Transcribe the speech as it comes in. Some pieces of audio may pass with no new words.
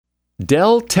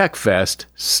Dell Tech Fest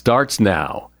starts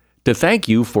now. To thank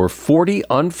you for 40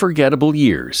 unforgettable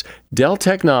years, Dell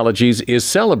Technologies is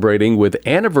celebrating with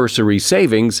anniversary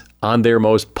savings on their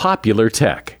most popular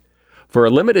tech. For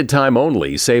a limited time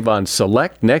only, save on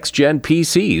select next-gen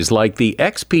PCs like the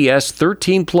XPS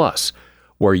 13 Plus,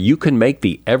 where you can make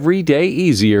the everyday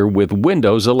easier with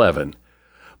Windows 11.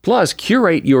 Plus,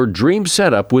 curate your dream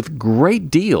setup with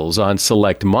great deals on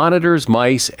select monitors,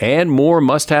 mice, and more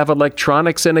must-have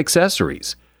electronics and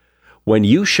accessories. When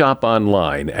you shop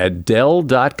online at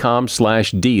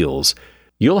Dell.com/deals,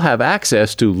 you'll have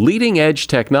access to leading-edge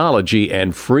technology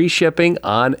and free shipping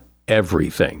on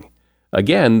everything.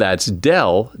 Again, that's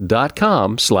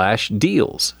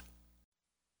Dell.com/deals.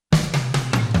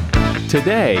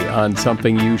 Today on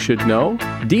Something You Should Know,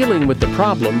 dealing with the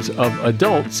problems of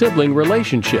adult sibling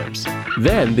relationships.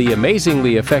 Then the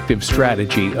amazingly effective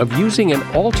strategy of using an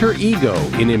alter ego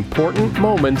in important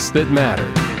moments that matter.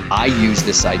 I used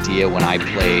this idea when I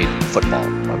played football.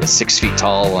 I was 6 feet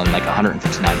tall and like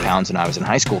 159 pounds when I was in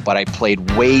high school, but I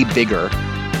played way bigger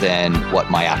than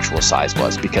what my actual size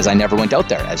was because I never went out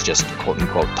there as just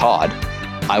quote-unquote Todd.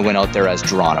 I went out there as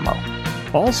Geronimo.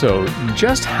 Also,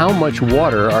 just how much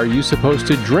water are you supposed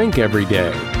to drink every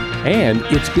day? And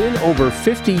it's been over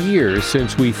 50 years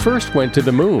since we first went to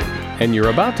the moon, and you're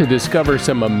about to discover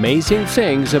some amazing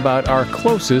things about our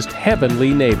closest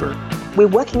heavenly neighbor. We're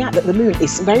working out that the moon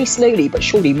is very slowly but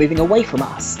surely moving away from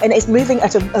us. And it's moving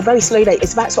at a very slow rate.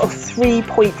 It's about sort of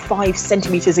 3.5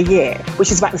 centimetres a year,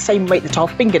 which is about the same rate that our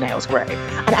fingernails grow.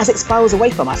 And as it spirals away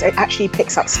from us, it actually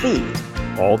picks up speed.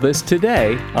 All this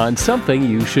today on Something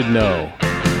You Should Know.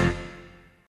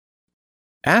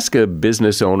 Ask a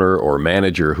business owner or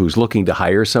manager who's looking to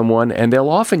hire someone, and they'll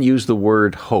often use the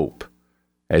word hope.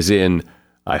 As in,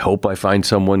 I hope I find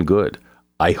someone good.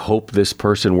 I hope this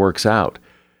person works out.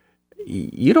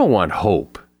 You don't want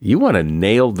hope. You want to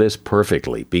nail this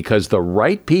perfectly because the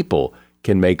right people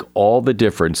can make all the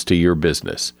difference to your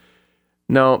business.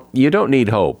 No, you don't need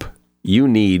hope. You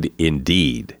need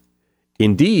Indeed.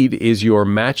 Indeed is your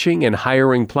matching and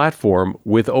hiring platform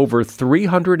with over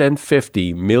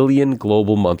 350 million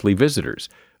global monthly visitors,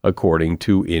 according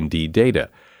to Indeed data,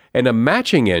 and a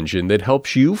matching engine that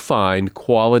helps you find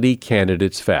quality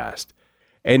candidates fast.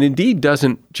 And Indeed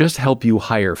doesn't just help you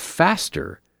hire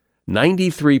faster.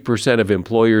 93% of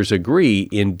employers agree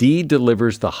Indeed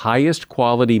delivers the highest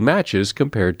quality matches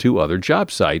compared to other job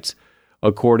sites,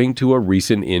 according to a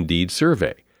recent Indeed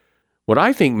survey. What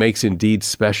I think makes Indeed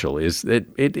special is that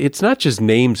it's not just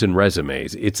names and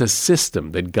resumes. It's a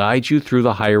system that guides you through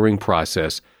the hiring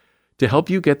process to help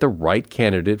you get the right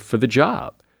candidate for the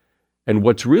job. And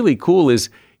what's really cool is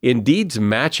Indeed's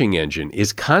matching engine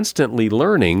is constantly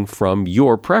learning from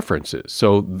your preferences.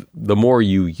 So the more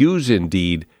you use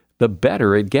Indeed, the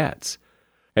better it gets.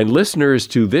 And listeners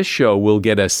to this show will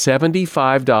get a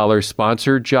 $75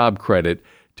 sponsored job credit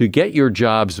to get your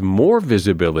jobs more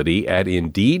visibility at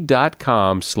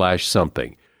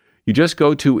Indeed.com/something. You just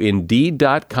go to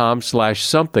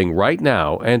Indeed.com/something right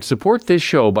now and support this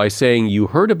show by saying you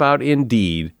heard about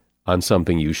Indeed on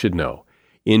Something You Should Know.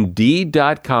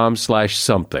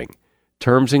 Indeed.com/something.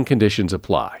 Terms and conditions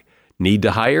apply. Need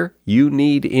to hire? You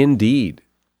need Indeed.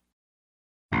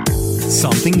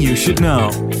 Something you should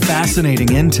know. Fascinating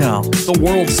intel, the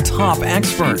world's top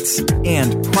experts,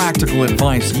 and practical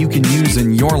advice you can use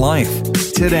in your life.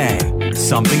 Today,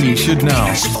 Something You Should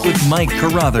Know with Mike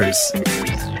Carruthers.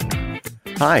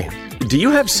 Hi. Do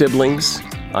you have siblings?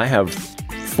 I have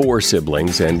 4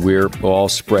 siblings, and we're all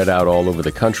spread out all over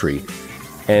the country.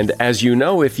 And as you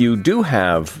know, if you do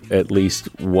have at least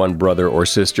one brother or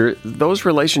sister, those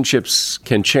relationships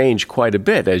can change quite a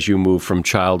bit as you move from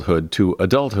childhood to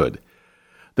adulthood.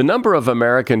 The number of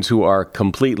Americans who are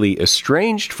completely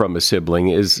estranged from a sibling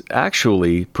is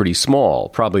actually pretty small,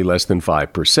 probably less than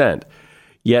 5%.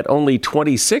 Yet only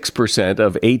 26%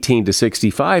 of 18 to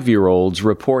 65-year-olds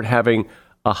report having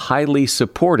a highly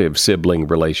supportive sibling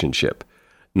relationship.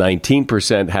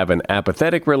 19% have an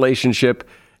apathetic relationship,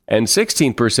 and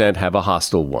 16% have a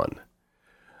hostile one.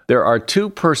 There are 2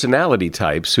 personality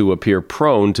types who appear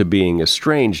prone to being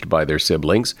estranged by their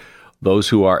siblings, those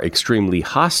who are extremely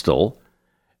hostile,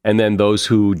 and then those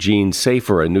who Gene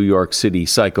Safer, a New York City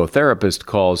psychotherapist,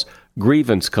 calls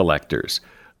grievance collectors.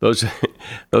 Those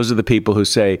are the people who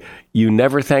say, "You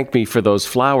never thanked me for those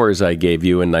flowers I gave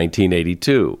you in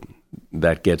 1982.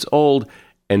 That gets old,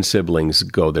 and siblings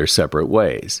go their separate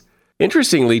ways.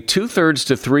 Interestingly, 2/3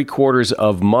 to 3/4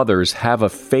 of mothers have a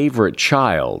favorite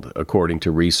child, according to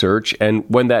research, and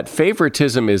when that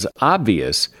favoritism is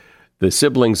obvious, the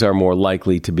siblings are more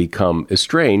likely to become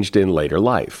estranged in later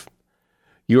life.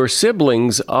 Your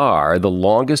siblings are the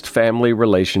longest family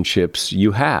relationships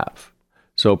you have.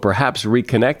 So perhaps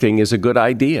reconnecting is a good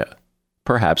idea.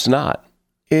 Perhaps not.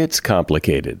 It's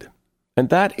complicated. And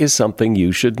that is something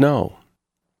you should know.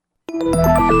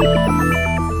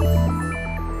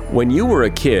 When you were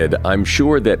a kid, I'm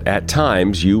sure that at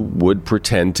times you would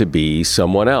pretend to be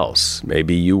someone else.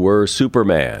 Maybe you were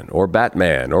Superman or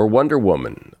Batman or Wonder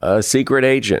Woman, a secret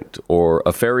agent or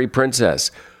a fairy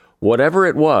princess. Whatever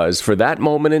it was, for that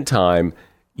moment in time,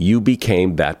 you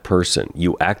became that person.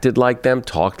 You acted like them,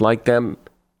 talked like them,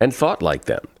 and thought like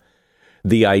them.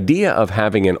 The idea of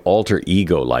having an alter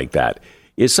ego like that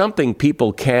is something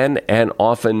people can and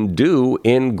often do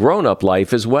in grown-up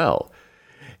life as well.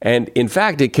 And in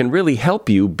fact, it can really help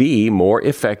you be more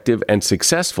effective and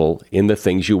successful in the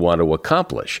things you want to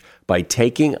accomplish by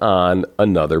taking on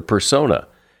another persona.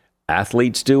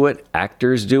 Athletes do it,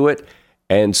 actors do it,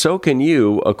 and so can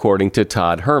you, according to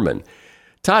Todd Herman.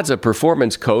 Todd's a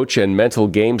performance coach and mental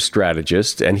game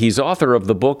strategist, and he's author of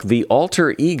the book, The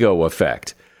Alter Ego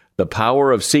Effect, The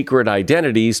Power of Secret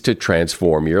Identities to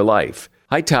Transform Your Life.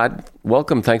 Hi, Todd.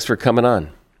 Welcome. Thanks for coming on.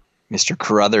 Mr.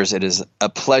 Carruthers, it is a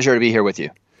pleasure to be here with you.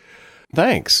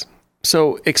 Thanks.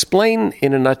 So explain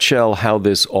in a nutshell how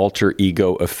this alter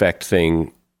ego effect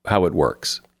thing, how it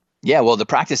works. Yeah, well, the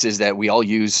practice is that we all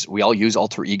use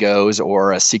alter egos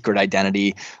or a secret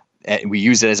identity. We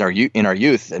use it in our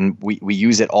youth, and we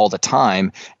use it all the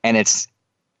time. And it's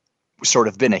sort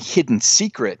of been a hidden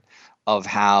secret of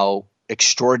how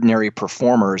extraordinary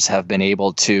performers have been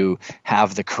able to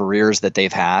have the careers that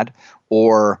they've had,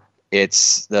 or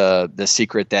it's the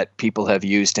secret that people have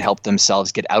used to help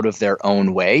themselves get out of their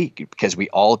own way, because we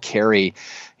all carry,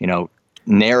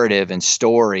 narrative and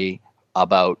story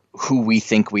about who we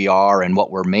think we are and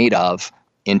what we're made of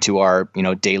into our,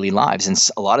 daily lives. And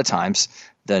a lot of times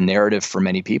the narrative for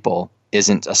many people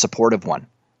isn't a supportive one.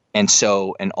 And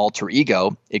so an alter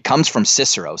ego, it comes from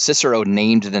Cicero. Cicero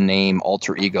named the name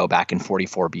alter ego back in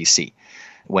 44 BC.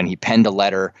 When he penned a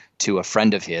letter to a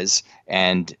friend of his,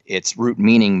 and its root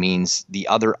meaning means the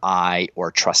other I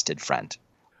or trusted friend.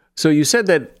 So you said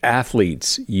that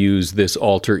athletes use this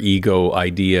alter ego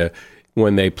idea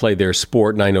when they play their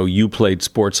sport, and I know you played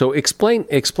sports. So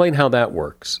explain how that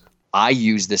works. I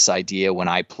used this idea when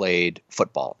I played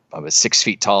football. I was 6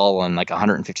 feet tall and like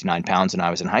 159 pounds when I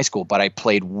was in high school, but I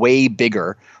played way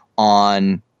bigger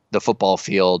on the football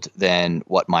field than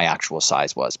what my actual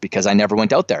size was, because I never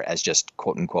went out there as just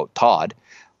quote unquote Todd.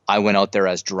 I went out there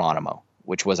as Geronimo,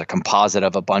 which was a composite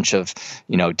of a bunch of,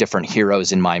 different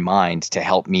heroes in my mind to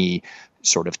help me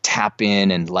sort of tap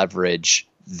in and leverage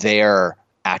their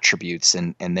attributes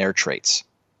and their traits.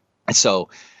 And so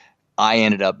I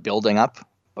ended up building up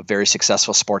a very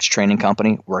successful sports training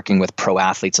company, working with pro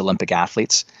athletes, Olympic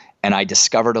athletes. And I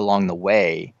discovered along the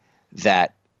way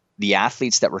that the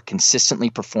athletes that were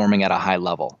consistently performing at a high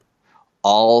level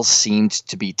all seemed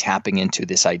to be tapping into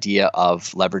this idea of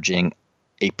leveraging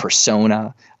a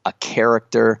persona, a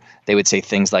character. They would say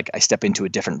things like, I step into a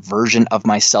different version of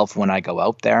myself when I go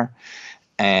out there.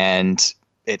 And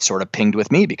it sort of pinged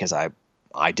with me because I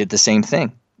did the same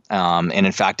thing. And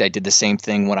in fact, I did the same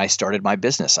thing when I started my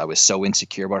business. I was so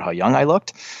insecure about how young I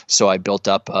looked. So I built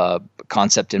up a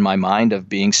concept in my mind of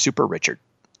being Super Richard.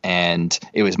 And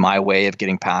it was my way of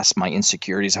getting past my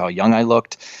insecurities, how young I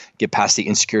looked, get past the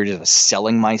insecurities of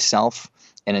selling myself.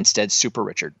 And instead, Super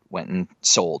Richard went and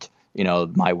sold,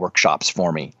 my workshops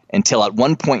for me, until at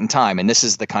one point in time, and this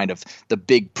is the kind of the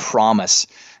big promise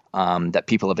that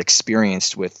people have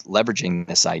experienced with leveraging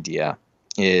this idea,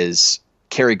 is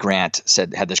Cary Grant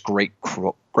had this great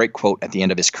quote at the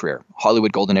end of his career.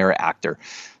 Hollywood Golden Era actor,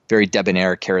 very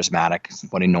debonair,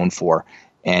 charismatic, what he's known for.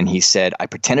 And he said, I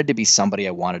pretended to be somebody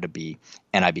I wanted to be,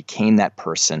 and I became that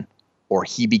person, or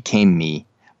he became me,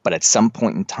 but at some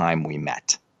point in time we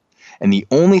met. And the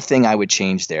only thing I would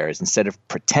change there is, instead of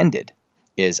pretended,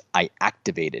 is I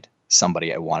activated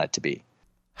somebody I wanted to be.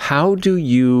 How do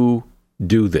you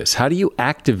do this? How do you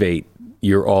activate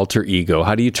your alter ego?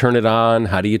 How do you turn it on?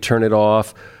 How do you turn it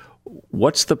off?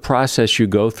 What's the process you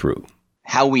go through?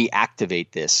 How we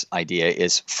activate this idea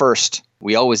is, first,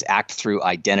 we always act through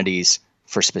identities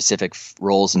for specific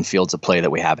roles and fields of play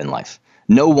that we have in life.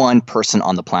 No one person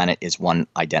on the planet is one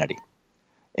identity.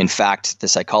 In fact, the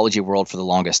psychology world for the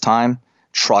longest time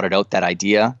trotted out that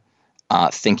idea,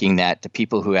 thinking that the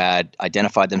people who had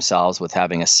identified themselves with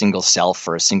having a single self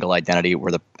or a single identity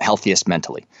were the healthiest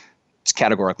mentally. It's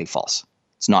categorically false.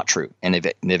 It's not true. And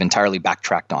they've entirely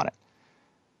backtracked on it.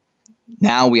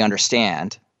 Now we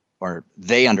understand, or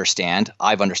they understand,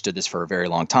 I've understood this for a very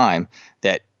long time,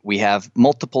 that we have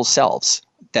multiple selves.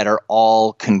 that are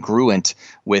all congruent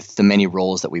with the many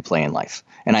roles that we play in life.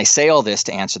 And I say all this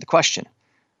to answer the question.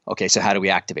 Okay, so how do we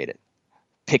activate it?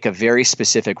 Pick a very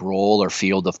specific role or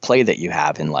field of play that you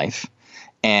have in life,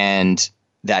 and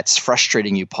that's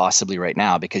frustrating you possibly right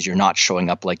now because you're not showing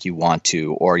up like you want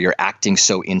to, or you're acting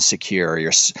so insecure,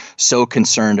 you're so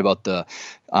concerned about the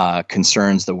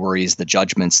concerns, the worries, the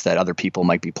judgments that other people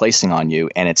might be placing on you,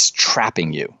 and it's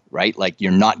trapping you, right? Like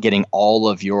you're not getting all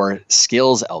of your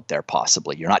skills out there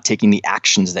possibly. You're not taking the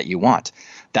actions that you want.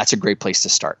 That's a great place to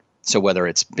start. So whether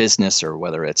it's business or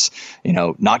whether it's,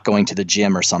 not going to the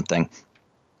gym or something,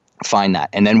 find that.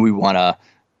 And then we want to,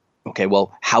 okay,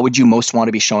 well, how would you most want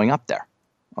to be showing up there?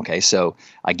 Okay, so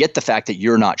I get the fact that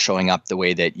you're not showing up the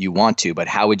way that you want to, but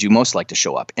how would you most like to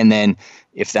show up? And then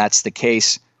if that's the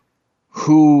case,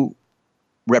 who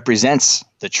represents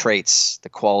the traits, the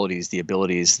qualities, the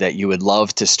abilities that you would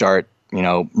love to start,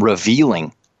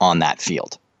 revealing on that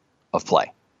field of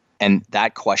play? And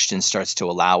that question starts to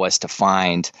allow us to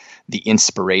find the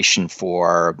inspiration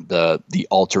for the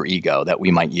alter ego that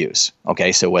we might use.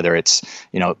 Okay, so whether it's,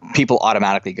 people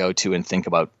automatically go to and think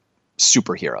about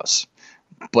superheroes.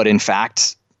 But in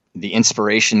fact, the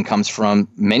inspiration comes from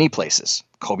many places.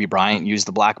 Kobe Bryant used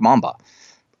the Black Mamba.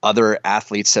 Other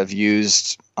athletes have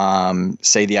used,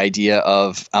 say, the idea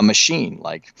of a machine,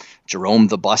 like Jerome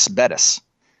the Bus Bettis.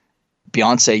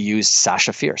 Beyonce used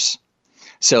Sasha Fierce.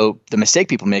 So the mistake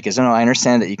people make is, I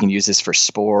understand that you can use this for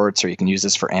sports or you can use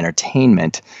this for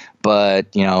entertainment, but,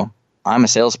 I'm a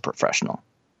sales professional.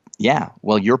 Yeah,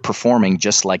 well, you're performing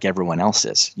just like everyone else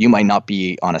is. You might not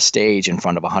be on a stage in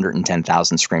front of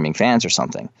 110,000 screaming fans or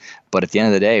something, but at the end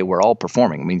of the day, we're all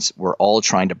performing. It means we're all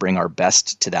trying to bring our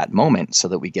best to that moment so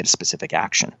that we get a specific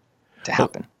action to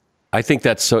happen. I think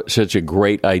that's such a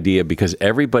great idea because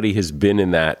everybody has been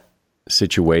in that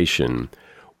situation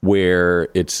where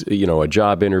it's, a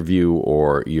job interview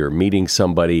or you're meeting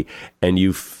somebody and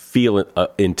you feel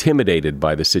intimidated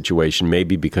by the situation,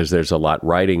 maybe because there's a lot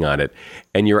riding on it,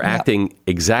 and you're acting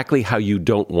exactly how you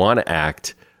don't want to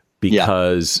act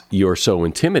because you're so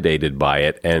intimidated by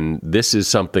it. And this is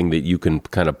something that you can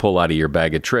kind of pull out of your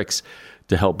bag of tricks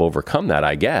to help overcome that,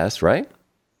 I guess, right?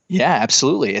 Yeah,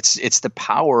 absolutely. It's the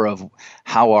power of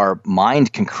how our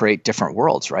mind can create different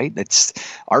worlds, right? It's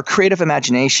our creative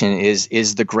imagination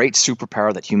is the great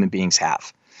superpower that human beings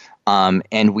have.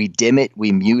 And we dim it,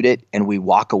 we mute it, and we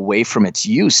walk away from its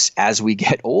use as we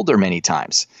get older many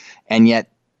times. And yet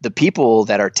the people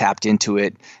that are tapped into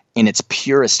it in its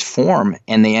purest form,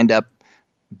 and they end up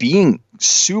being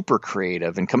super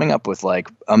creative and coming up with like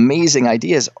amazing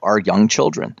ideas, are young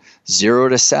children. 0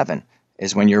 to 7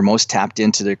 is when you're most tapped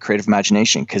into the creative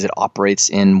imagination because it operates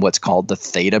in what's called the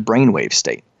theta brainwave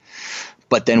state.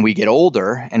 But then we get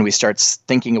older and we start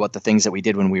thinking about the things that we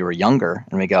did when we were younger,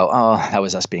 and we go, oh, that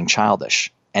was us being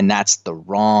childish. And that's the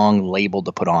wrong label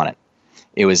to put on it.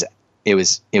 It was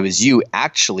you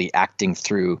actually acting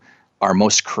through our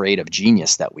most creative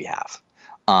genius that we have.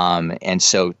 And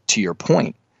so to your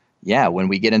point, when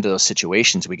we get into those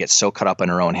situations, we get so caught up in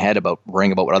our own head about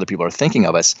worrying about what other people are thinking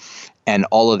of us. And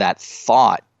all of that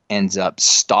thought ends up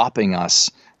stopping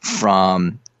us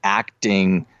from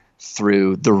acting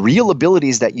through the real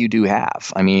abilities that you do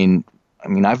have. I mean,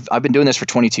 I've been doing this for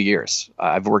 22 years.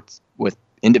 I've worked with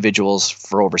individuals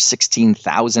for over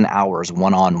 16,000 hours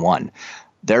one-on-one.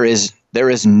 There is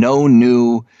no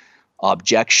new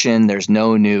objection. There's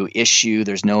no new issue.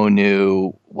 There's no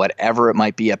new whatever it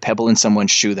might be, a pebble in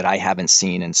someone's shoe that I haven't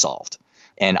seen and solved.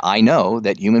 And I know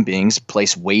that human beings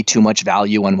place way too much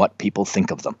value on what people think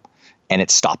of them, and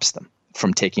it stops them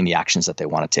from taking the actions that they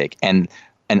want to take. And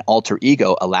an alter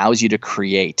ego allows you to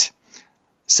create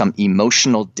some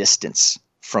emotional distance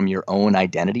from your own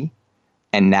identity.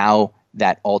 And now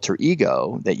that alter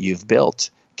ego that you've built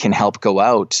can help go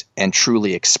out and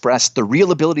truly express the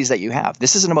real abilities that you have.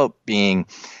 This isn't about being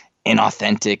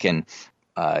inauthentic and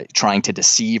trying to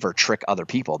deceive or trick other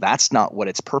people. That's not what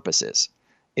its purpose is.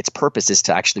 Its purpose is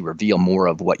to actually reveal more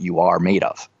of what you are made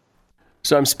of.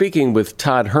 So I'm speaking with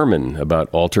Todd Herman about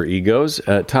alter egos.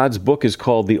 Todd's book is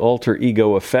called The Alter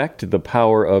Ego Effect: The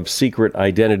Power of Secret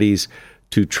Identities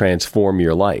to Transform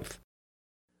Your Life.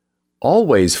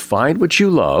 Always find what you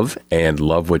love and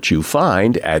love what you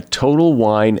find at Total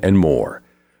Wine & More.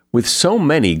 With so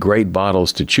many great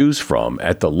bottles to choose from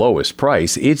at the lowest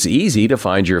price, it's easy to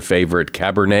find your favorite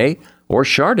Cabernet or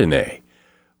Chardonnay.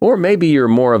 Or maybe you're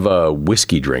more of a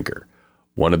whiskey drinker.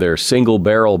 One of their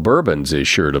single-barrel bourbons is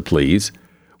sure to please.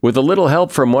 With a little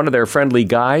help from one of their friendly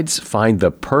guides, find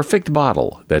the perfect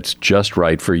bottle that's just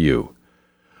right for you.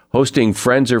 Hosting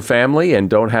friends or family and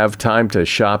don't have time to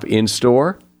shop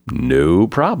in-store? No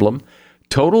problem.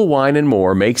 Total Wine &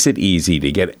 More makes it easy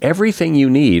to get everything you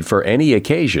need for any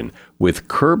occasion with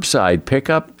curbside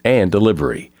pickup and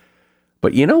delivery.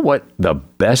 But you know what the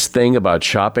best thing about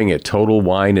shopping at Total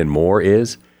Wine & More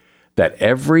is? That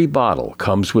every bottle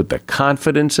comes with the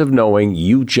confidence of knowing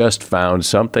you just found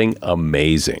something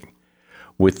amazing.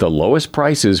 With the lowest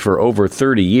prices for over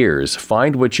 30 years,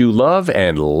 find what you love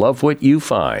and love what you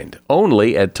find.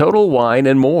 Only at Total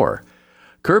Wine & More.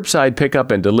 Curbside pickup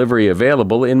and delivery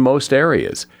available in most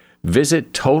areas.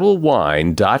 Visit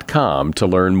TotalWine.com to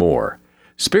learn more.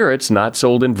 Spirits not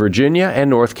sold in Virginia and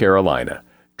North Carolina.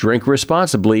 Drink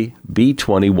responsibly.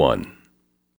 B21.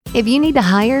 If you need to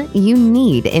hire, you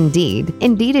need Indeed.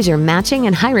 Indeed is your matching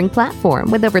and hiring platform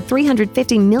with over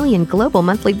 350 million global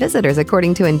monthly visitors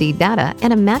according to Indeed data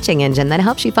and a matching engine that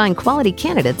helps you find quality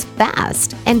candidates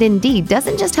fast. And Indeed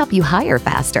doesn't just help you hire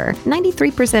faster.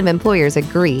 93% of employers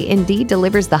agree Indeed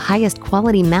delivers the highest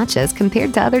quality matches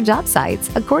compared to other job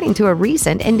sites, according to a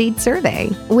recent Indeed survey.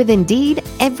 With Indeed,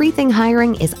 everything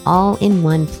hiring is all in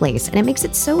one place, and it makes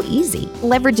it so easy.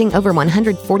 Leveraging over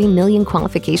 140 million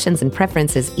qualifications and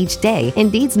preferences each day,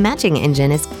 Indeed's matching engine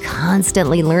is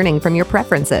constantly learning from your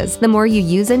preferences. The more you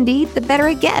use Indeed, the better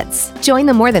it gets. Join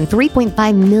the more than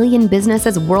 3.5 million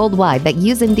businesses worldwide that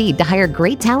use Indeed to hire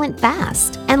great talent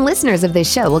fast. And listeners of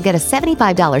this show will get a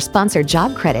 $75 sponsored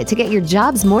job credit to get your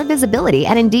jobs more visibility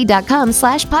at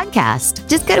Indeed.com/podcast.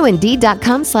 Just go to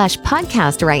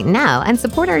Indeed.com/podcast right now and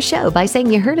support our show by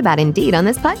saying you heard about Indeed on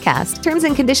this podcast. Terms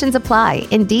and conditions apply.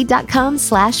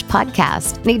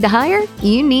 Indeed.com/podcast. Need to hire?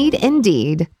 You need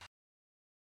Indeed.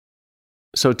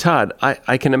 So, Todd,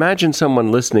 I can imagine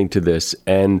someone listening to this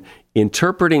and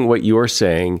interpreting what you're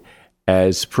saying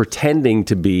as pretending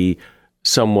to be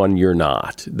someone you're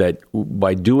not. That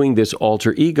by doing this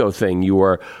alter ego thing, you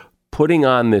are putting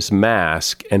on this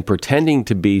mask and pretending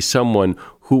to be someone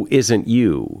who isn't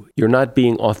you. You're not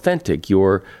being authentic.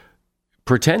 You're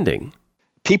pretending.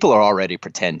 People are already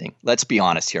pretending. Let's be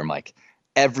honest here, Mike.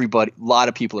 Everybody, a lot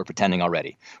of people are pretending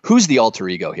already. Who's the alter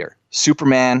ego here?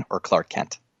 Superman or Clark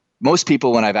Kent? Most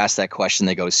people, when I've asked that question,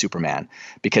 they go to Superman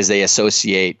because they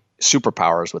associate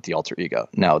superpowers with the alter ego.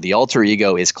 No, the alter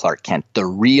ego is Clark Kent. The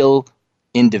real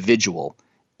individual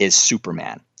is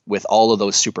Superman with all of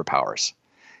those superpowers.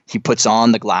 He puts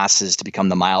on the glasses to become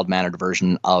the mild-mannered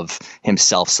version of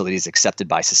himself so that he's accepted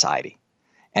by society.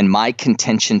 And my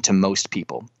contention to most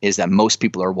people is that most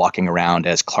people are walking around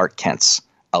as Clark Kents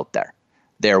out there.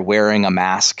 They're wearing a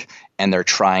mask and they're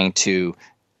trying to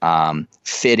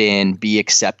fit in, be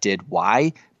accepted.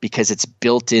 Why? Because it's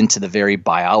built into the very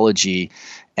biology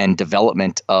and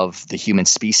development of the human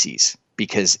species.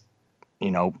 Because,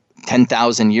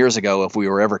 10,000 years ago, if we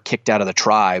were ever kicked out of the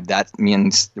tribe, that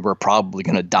means we're probably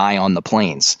going to die on the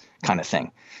plains, kind of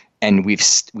thing. And we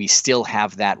still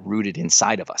have that rooted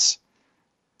inside of us,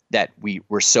 that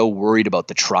we're so worried about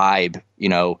the tribe,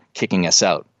 kicking us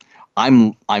out.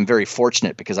 I'm very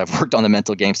fortunate because I've worked on the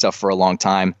mental game stuff for a long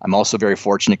time. I'm also very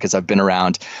fortunate because I've been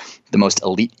around the most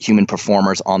elite human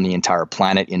performers on the entire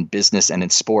planet in business and in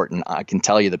sport. And I can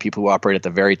tell you the people who operate at the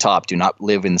very top do not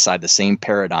live inside the same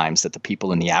paradigms that the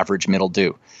people in the average middle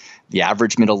do. The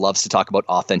average middle loves to talk about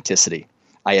authenticity.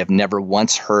 I have never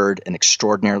once heard an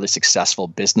extraordinarily successful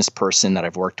business person that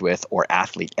I've worked with or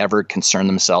athlete ever concern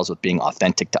themselves with being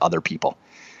authentic to other people.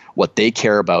 What they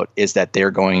care about is that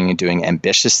they're going and doing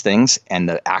ambitious things, and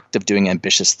the act of doing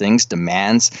ambitious things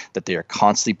demands that they are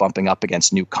constantly bumping up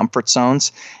against new comfort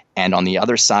zones. And on the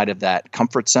other side of that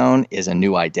comfort zone is a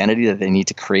new identity that they need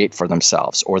to create for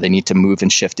themselves or they need to move and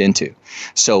shift into.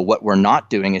 So what we're not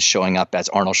doing is showing up as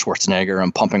Arnold Schwarzenegger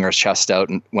and pumping our chest out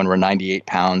when we're 98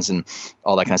 pounds and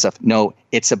all that kind of stuff. No,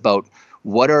 it's about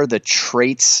what are the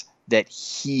traits that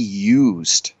he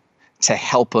used to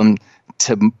help him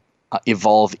to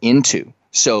evolve into.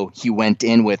 So he went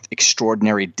in with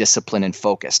extraordinary discipline and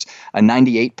focused. A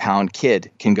 98-pound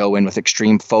kid can go in with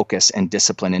extreme focus and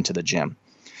discipline into the gym.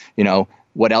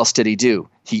 What else did he do?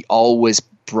 He always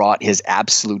brought his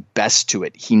absolute best to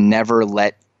it. He never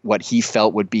let what he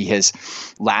felt would be his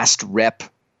last rep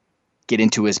get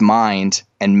into his mind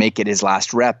and make it his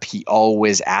last rep. He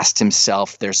always asked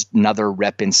himself, there's another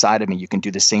rep inside of me. You can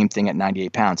do the same thing at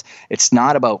 98 pounds. It's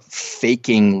not about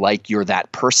faking like you're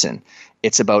that person.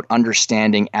 It's about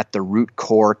understanding at the root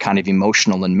core kind of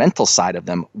emotional and mental side of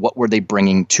them, what were they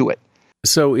bringing to it?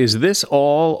 So is this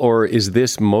all, or is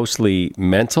this mostly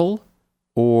mental?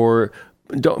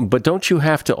 But don't you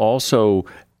have to also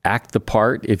act the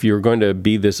part? If you're going to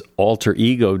be this alter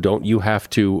ego, don't you have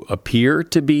to appear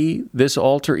to be this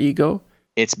alter ego?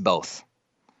 It's both.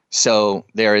 So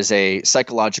there is a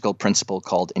psychological principle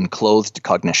called enclothed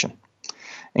cognition.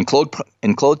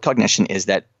 Enclothed cognition is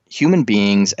that human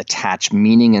beings attach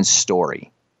meaning and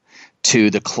story to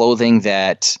the clothing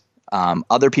that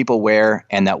other people wear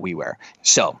and that we wear.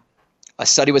 So a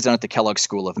study was done at the Kellogg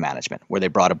School of Management where they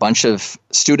brought a bunch of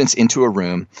students into a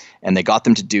room and they got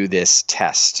them to do this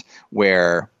test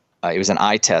where it was an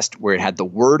eye test where it had the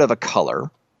word of a color,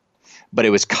 but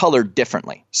it was colored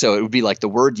differently. So it would be like the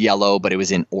word yellow, but it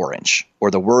was in orange,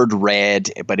 or the word red,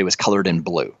 but it was colored in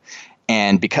blue.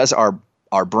 And because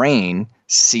our brain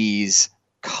sees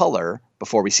color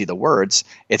before we see the words,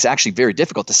 it's actually very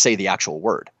difficult to say the actual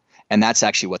word. And that's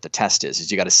actually what the test is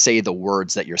you got to say the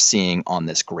words that you're seeing on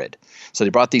this grid. So they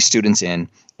brought these students in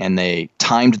and they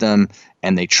timed them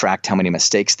and they tracked how many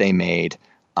mistakes they made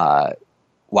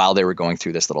while they were going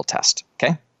through this little test.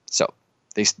 Okay, so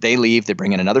they leave, they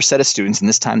bring in another set of students, and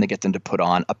this time they get them to put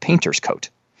on a painter's coat,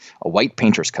 a white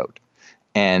painter's coat,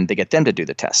 and they get them to do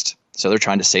the test. So they're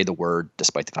trying to say the word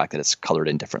despite the fact that it's colored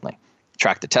in differently.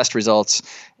 Track the test results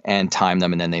and time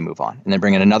them, and then they move on. And then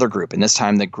bring in another group, and this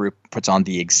time the group puts on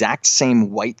the exact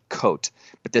same white coat,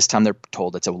 but this time they're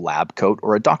told it's a lab coat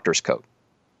or a doctor's coat.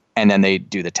 And then they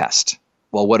do the test.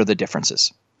 Well, what are the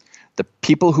differences? The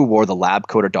people who wore the lab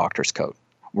coat or doctor's coat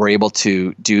were able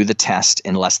to do the test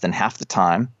in less than half the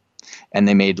time, and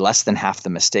they made less than half the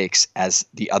mistakes as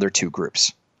the other two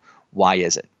groups. Why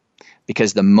is it?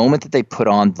 Because the moment that they put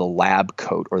on the lab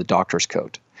coat or the doctor's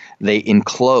coat, they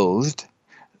enclosed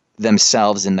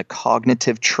themselves in the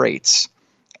cognitive traits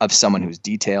of someone who's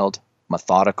detailed,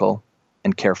 methodical,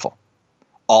 and careful.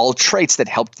 All traits that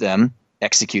helped them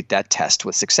execute that test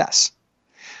with success.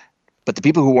 But the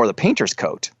people who wore the painter's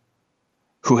coat,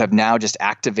 who have now just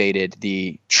activated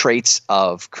the traits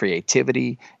of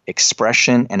creativity,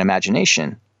 expression, and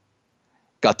imagination,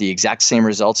 got the exact same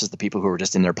results as the people who were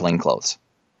just in their plain clothes.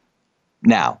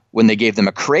 Now, when they gave them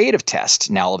a creative test,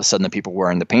 now all of a sudden the people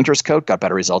wearing the painter's coat got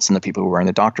better results than the people who were wearing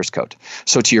the doctor's coat.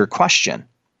 So to your question,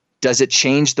 does it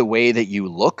change the way that you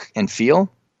look and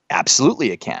feel?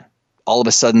 Absolutely it can. All of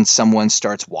a sudden someone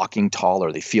starts walking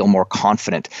taller. They feel more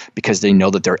confident because they know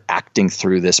that they're acting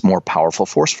through this more powerful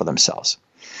force for themselves.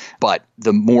 But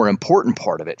the more important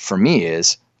part of it for me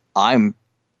is I'm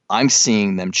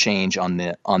seeing them change on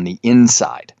the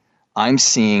inside. I'm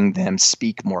seeing them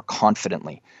speak more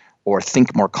confidently or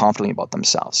think more confidently about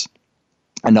themselves.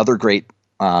 Another great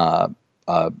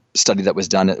study that was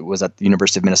done was at the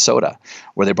University of Minnesota,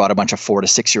 where they brought a bunch of 4 to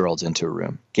 6 year olds into a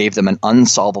room, gave them an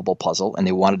unsolvable puzzle, and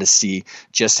they wanted to see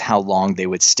just how long they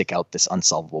would stick out this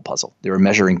unsolvable puzzle. They were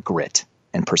measuring grit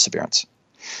and perseverance.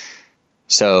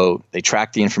 So they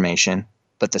tracked the information,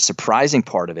 but the surprising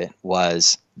part of it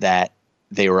was that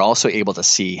they were also able to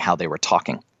see how they were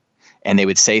talking. And they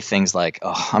would say things like,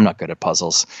 "Oh, I'm not good at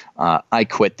puzzles. I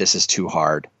quit. This is too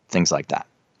hard," things like that.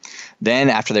 Then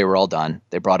after they were all done,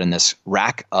 they brought in this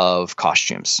rack of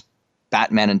costumes,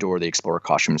 Batman and Dora the Explorer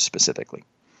costumes specifically.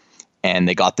 And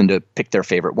they got them to pick their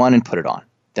favorite one and put it on.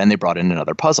 Then they brought in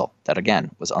another puzzle that, again,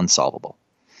 was unsolvable.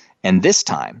 And this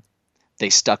time,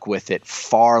 they stuck with it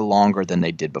far longer than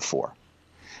they did before.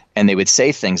 And they would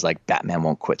say things like, "Batman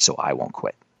won't quit, so I won't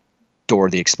quit. Dora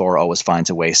the Explorer always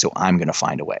finds a way, so I'm going to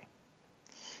find a way."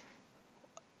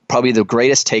 Probably the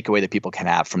greatest takeaway that people can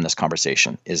have from this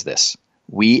conversation is this.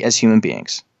 We as human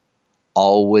beings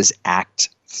always act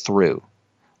through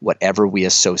whatever we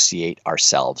associate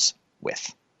ourselves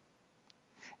with.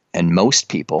 And most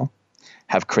people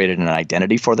have created an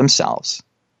identity for themselves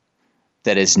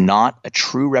that is not a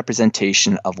true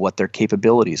representation of what their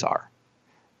capabilities are,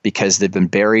 because they've been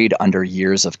buried under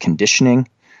years of conditioning,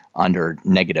 under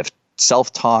negative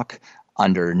self-talk,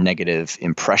 under negative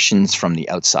impressions from the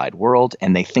outside world,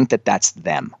 and they think that that's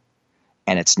them,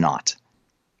 and it's not.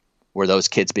 Were those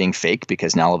kids being fake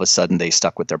because now all of a sudden they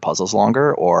stuck with their puzzles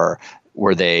longer, or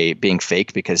were they being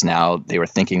fake because now they were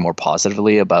thinking more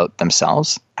positively about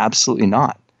themselves? Absolutely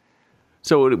not.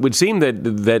 So it would seem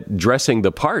that dressing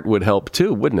the part would help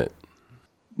too, wouldn't it?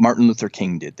 Martin Luther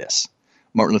King did this.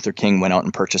 Martin Luther King went out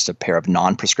and purchased a pair of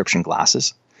non-prescription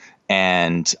glasses.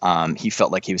 And he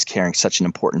felt like he was carrying such an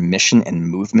important mission and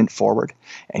movement forward,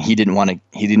 and he didn't want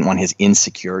his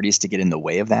insecurities to get in the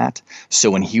way of that.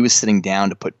 So when he was sitting down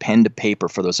to put pen to paper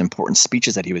for those important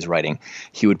speeches that he was writing,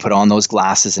 he would put on those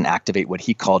glasses and activate what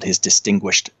he called his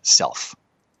distinguished self,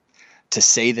 to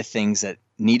say the things that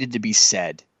needed to be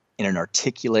said in an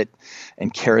articulate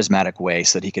and charismatic way,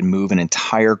 so that he could move an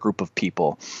entire group of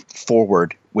people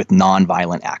forward with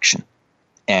nonviolent action.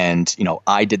 And,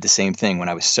 I did the same thing when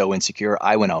I was so insecure.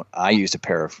 I went out, I used a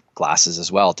pair of glasses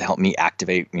as well to help me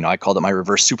activate, I called it my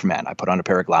reverse Superman. I put on a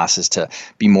pair of glasses to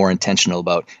be more intentional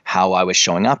about how I was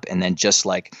showing up. And then just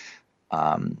like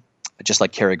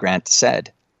Cary Grant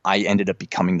said, I ended up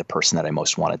becoming the person that I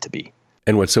most wanted to be.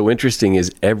 And what's so interesting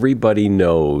is everybody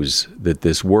knows that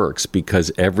this works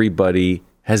because everybody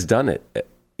has done it,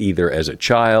 either as a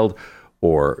child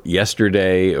or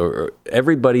yesterday, or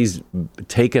everybody's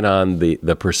taken on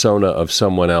the persona of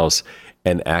someone else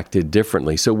and acted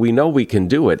differently. So we know we can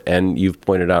do it. And you've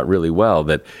pointed out really well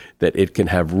that it can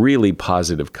have really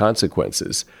positive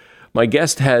consequences. My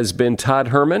guest has been Todd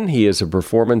Herman. He is a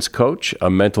performance coach,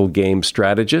 a mental game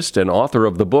strategist, and author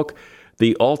of the book,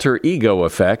 The Alter Ego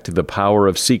Effect, The Power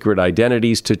of Secret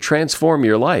Identities to Transform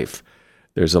Your Life.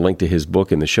 There's a link to his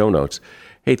book in the show notes.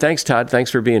 Hey, thanks, Todd. Thanks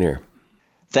for being here.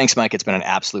 Thanks, Mike. It's been an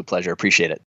absolute pleasure.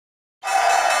 Appreciate it.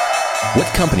 What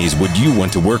companies would you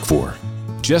want to work for?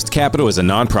 Just Capital is a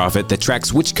nonprofit that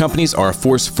tracks which companies are a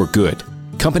force for good.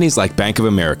 Companies like Bank of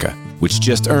America, which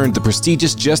just earned the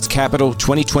prestigious Just Capital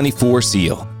 2024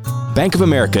 seal. Bank of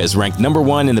America is ranked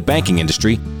 #1 in the banking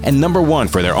industry and #1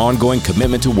 for their ongoing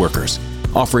commitment to workers,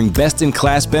 offering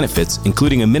best-in-class benefits,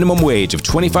 including a minimum wage of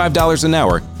 $25 an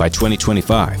hour by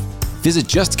 2025. Visit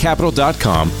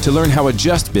justcapital.com to learn how a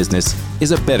just business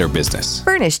is a better business.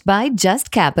 Furnished by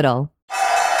Just Capital.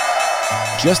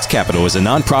 Just Capital is a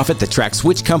nonprofit that tracks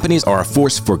which companies are a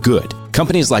force for good.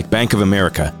 Companies like Bank of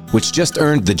America, which just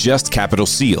earned the Just Capital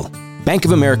seal. Bank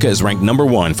of America is ranked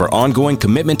 #1 for ongoing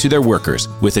commitment to their workers,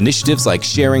 with initiatives like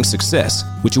Sharing Success,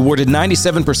 which awarded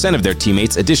 97% of their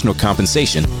teammates additional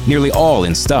compensation, nearly all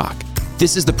in stock.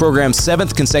 This is the program's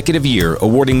 7th consecutive year,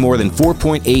 awarding more than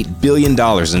 $4.8 billion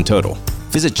in total.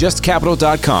 Visit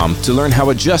justcapital.com to learn how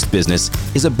a just business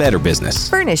is a better business.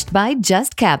 Furnished by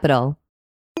Just Capital.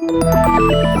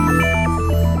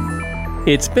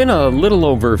 It's been a little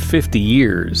over 50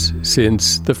 years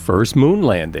since the first moon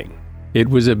landing. It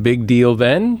was a big deal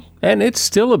then, and it's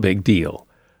still a big deal.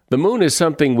 The moon is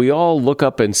something we all look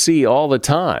up and see all the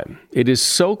time. It is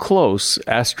so close,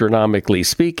 astronomically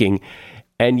speaking,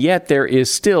 and yet there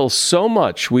is still so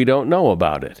much we don't know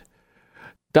about it.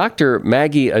 Dr.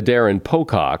 Maggie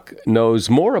Adaran-Pocock knows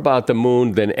more about the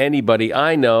moon than anybody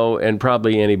I know and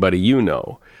probably anybody you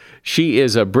know. She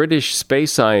is a British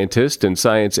space scientist and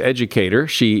science educator.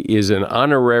 She is an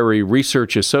honorary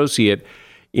research associate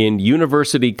in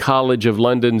University College of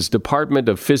London's Department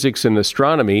of Physics and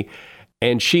Astronomy,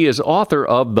 and she is author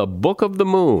of The Book of the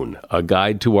Moon, A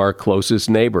Guide to Our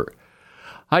Closest Neighbor.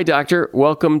 Hi, Doctor.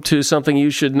 Welcome to Something You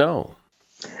Should Know.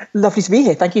 Lovely to be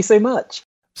here. Thank you so much.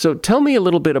 So tell me a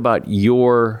little bit about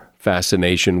your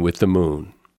fascination with the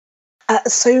moon.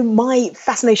 So my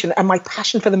fascination and my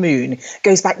passion for the moon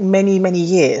goes back many, many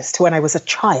years to when I was a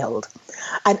child.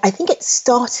 And I think it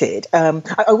started,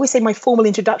 I always say my formal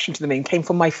introduction to the moon came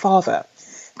from my father,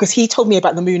 because he told me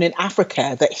about the moon in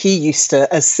Africa that he used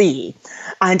to see.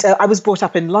 And I was brought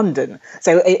up in London.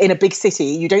 So in a big city,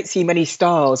 you don't see many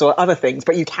stars or other things,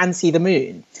 but you can see the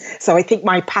moon. So I think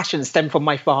my passion stemmed from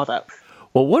my father.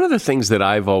 Well, one of the things that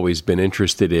I've always been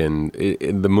interested in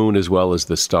the moon as well as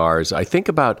the stars, I think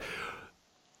about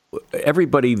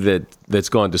everybody that's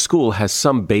gone to school has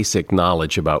some basic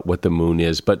knowledge about what the moon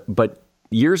is, but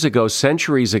years ago,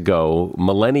 centuries ago,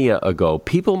 millennia ago,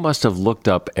 people must have looked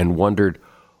up and wondered,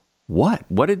 what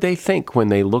did they think when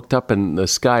they looked up in the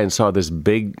sky and saw this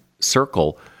big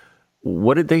circle?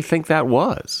 What did they think that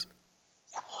was?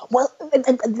 Well,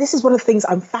 and this is one of the things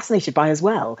I'm fascinated by as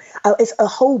well. It's a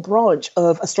whole branch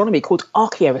of astronomy called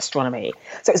archaeoastronomy.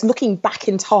 So it's looking back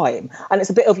in time, and it's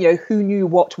a bit of, who knew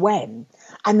what when.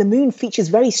 And the moon features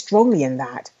very strongly in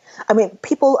that. I mean,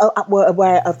 people were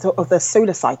aware of the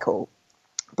solar cycle,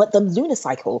 but the lunar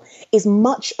cycle is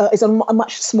is on a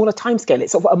much smaller timescale.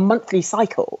 It's sort of a monthly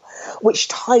cycle, which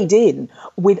tied in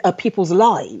with people's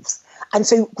lives. And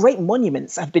so great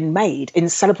monuments have been made in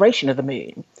celebration of the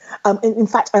moon. In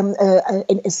fact,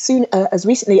 as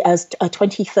recently as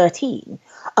 2013,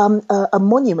 a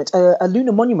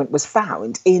lunar monument was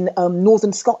found in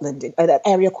northern Scotland, in an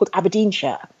area called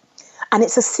Aberdeenshire. And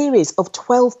it's a series of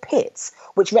 12 pits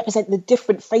which represent the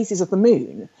different phases of the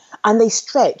moon. And they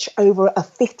stretch over a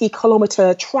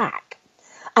 50-kilometre track.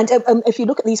 And if you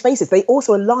look at these phases, they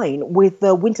also align with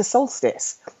the winter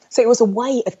solstice. So it was a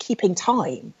way of keeping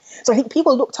time. So I think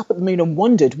people looked up at the moon and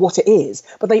wondered what it is,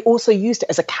 but they also used it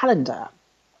as a calendar.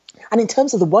 And in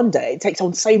terms of the wonder, it takes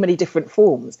on so many different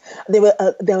forms. There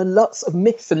are lots of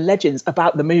myths and legends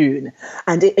about the moon.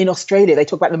 And in Australia, they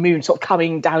talk about the moon sort of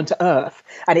coming down to Earth.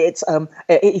 And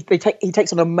he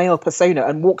takes on a male persona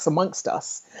and walks amongst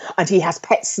us. And he has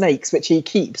pet snakes, which he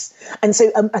keeps. And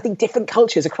so I think different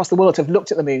cultures across the world have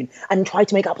looked at the moon and tried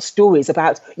to make up stories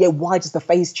about, why does the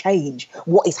phase change?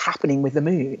 What is happening with the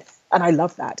moon? And I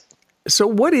love that. So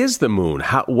what is the moon?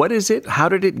 What is it? How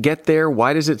did it get there?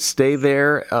 Why does it stay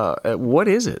there? What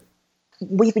is it?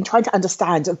 we've been trying to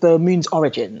understand the moon's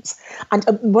origins. And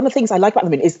one of the things I like about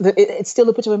the moon is that it's still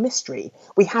a bit of a mystery.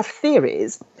 We have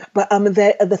theories, but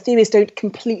the theories don't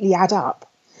completely add up.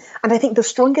 And I think the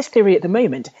strongest theory at the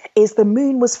moment is the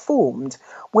moon was formed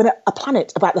when a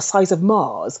planet about the size of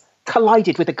Mars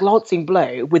collided with a glancing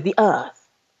blow with the Earth.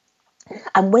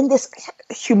 And when this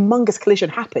humongous collision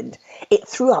happened, it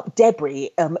threw up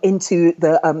debris into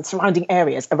the surrounding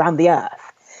areas around the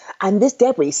Earth. And this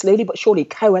debris slowly but surely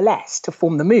coalesced to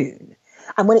form the moon.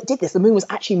 And when it did this, the moon was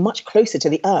actually much closer to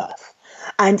the Earth.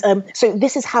 And so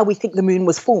this is how we think the moon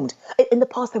was formed. In the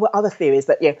past, there were other theories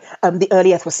that the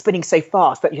early Earth was spinning so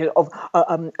fast that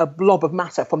a blob of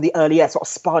matter from the early Earth sort of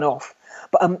spun off.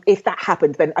 But if that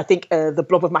happened, then I think the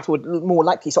blob of matter would more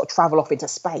likely sort of travel off into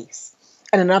space.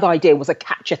 And another idea was a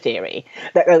capture theory,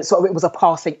 that it was a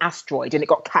passing asteroid and it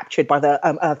got captured by the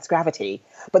Earth's gravity.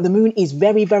 But the moon is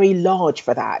very, very large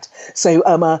for that. So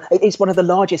it is one of the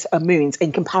largest moons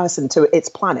in comparison to its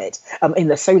planet in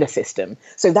the solar system.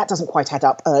 So that doesn't quite add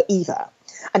up either.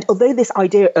 And although this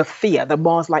idea of Theia, the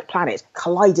Mars-like planet,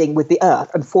 colliding with the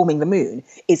Earth and forming the moon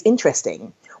is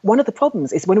interesting, one of the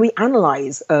problems is when we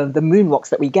analyse the moon rocks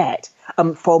that we get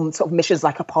from sort of missions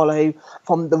like Apollo,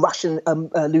 from the Russian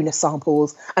lunar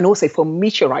samples, and also from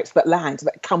meteorites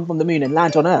that come from the moon and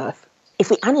land on Earth. If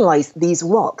we analyse these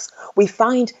rocks, we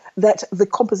find that the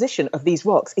composition of these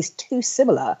rocks is too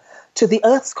similar to the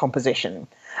Earth's composition.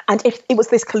 And if it was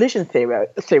this collision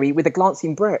theory with a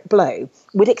glancing blow,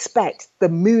 we'd expect the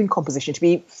moon composition to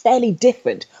be fairly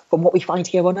different from what we find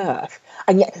here on Earth.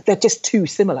 And yet they're just too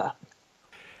similar.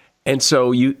 And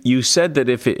so you said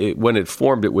that when it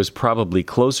formed, it was probably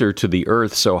closer to the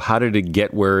Earth. So how did it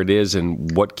get where it is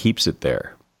and what keeps it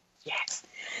there? Yes.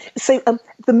 So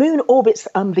the moon orbits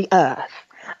the Earth.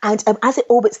 And as it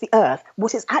orbits the Earth,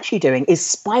 what it's actually doing is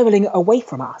spiraling away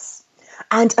from us.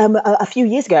 And a few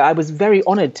years ago, I was very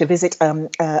honored to visit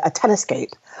a telescope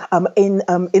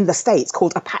in the States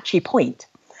called Apache Point.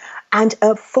 And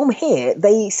from here,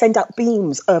 they send out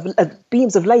beams of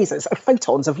lasers, of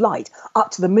photons of light,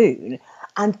 up to the moon.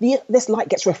 And this light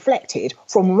gets reflected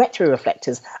from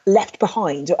retroreflectors left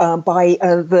behind by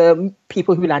the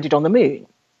people who landed on the moon.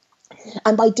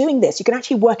 And by doing this, you can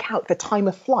actually work out the time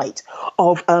of flight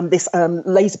of this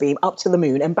laser beam up to the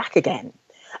moon and back again.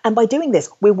 And by doing this,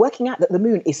 we're working out that the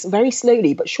moon is very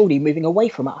slowly but surely moving away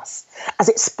from us as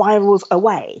it spirals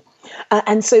away.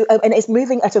 And it's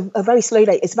moving at a very slow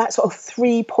rate. It's about sort of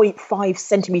 3.5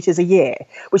 centimeters a year,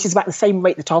 which is about the same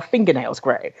rate that our fingernails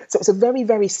grow. So it's a very,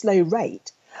 very slow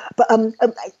rate. But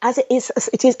as it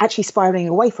is actually spiraling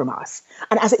away from us.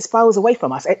 And as it spirals away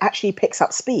from us, it actually picks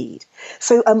up speed.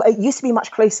 So it used to be much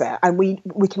closer, and we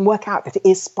can work out that it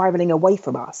is spiraling away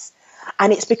from us.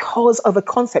 And it's because of a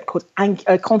concept called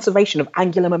conservation of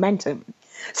angular momentum.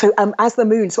 So as the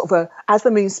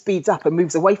moon speeds up and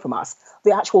moves away from us,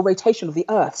 the actual rotation of the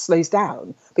Earth slows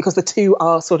down because the two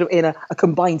are sort of in a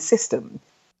combined system.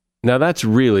 Now, that's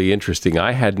really interesting.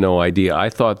 I had no idea. I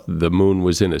thought the moon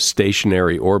was in a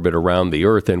stationary orbit around the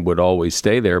Earth and would always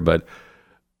stay there, but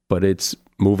it's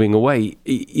moving away.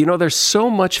 You know, there's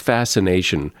so much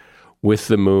fascination with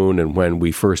the moon, and when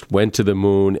we first went to the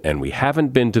moon, and we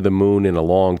haven't been to the moon in a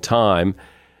long time,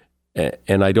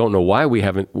 and I don't know why we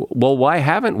haven't. Well, why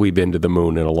haven't we been to the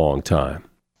moon in a long time?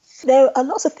 There are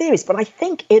lots of theories, but I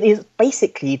think it is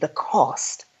basically the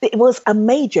cost. It was a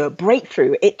major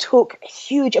breakthrough. It took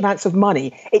huge amounts of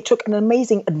money. It took an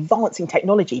amazing advancing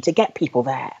technology to get people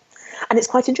there. And it's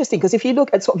quite interesting because if you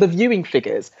look at sort of the viewing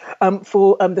figures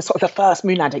for the first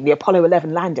moon landing, the Apollo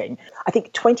 11 landing, I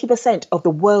think 20% of the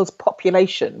world's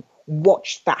population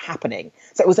watched that happening.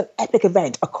 So it was an epic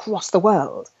event across the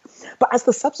world. But as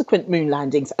the subsequent moon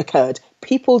landings occurred,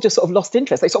 people just sort of lost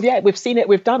interest. They sort of, we've seen it,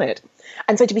 we've done it.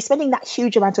 And so to be spending that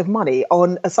huge amount of money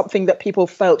on something that people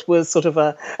felt was sort of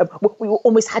we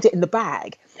almost had it in the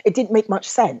bag, it didn't make much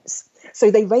sense.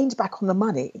 So they reined back on the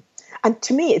money. And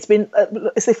to me, it's been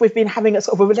as if we've been having a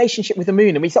sort of a relationship with the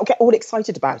moon, and we sort of get all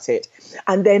excited about it,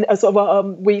 and then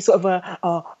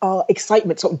our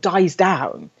excitement sort of dies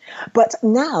down. But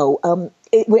now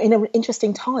we're in an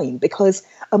interesting time because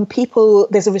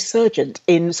there's a resurgence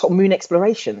in sort of moon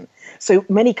exploration. So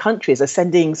many countries are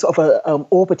sending sort of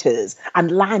orbiters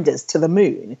and landers to the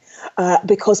moon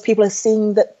because people are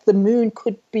seeing that the moon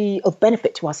could be of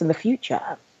benefit to us in the future.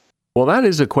 Well, that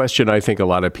is a question I think a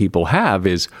lot of people have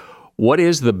is, what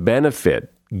is the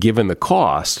benefit, given the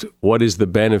cost, what is the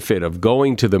benefit of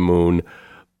going to the moon,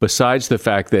 besides the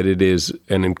fact that it is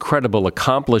an incredible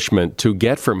accomplishment to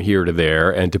get from here to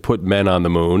there and to put men on the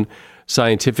moon?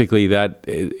 Scientifically, that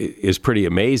is pretty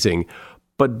amazing.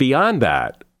 But beyond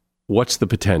that, what's the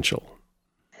potential?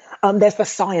 There's the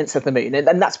science of the moon,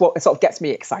 and that's what sort of gets me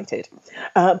excited.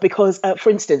 Because, for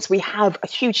instance, we have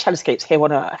huge telescopes here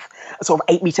on Earth, sort of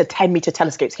 8-meter, 10-meter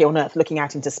telescopes here on Earth looking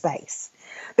out into space.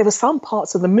 There are some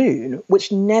parts of the moon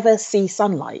which never see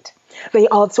sunlight. They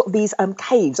are sort of these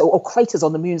caves or craters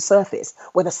on the moon's surface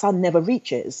where the sun never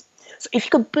reaches. So if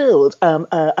you could build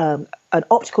an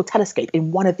optical telescope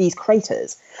in one of these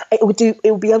craters, it would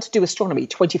be able to do astronomy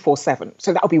 24/7.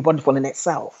 So that would be wonderful in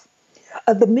itself.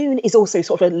 The moon is also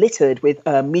sort of littered with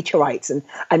meteorites and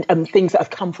things that have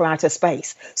come from outer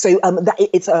space. So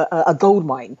it's a gold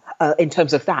mine in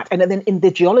terms of that. And then in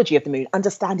the geology of the moon,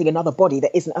 understanding another body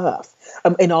that isn't Earth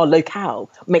in our locale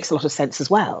makes a lot of sense as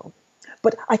well.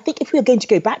 But I think if we're going to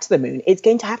go back to the moon, it's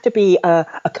going to have to be a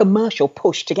commercial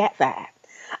push to get there.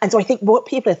 And so I think what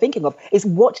people are thinking of is,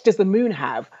 what does the moon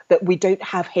have that we don't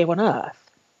have here on Earth?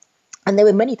 And there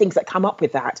were many things that come up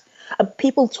with that.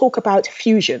 People talk about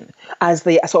fusion as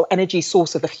the sort of energy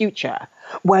source of the future,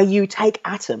 where you take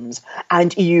atoms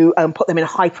and you put them in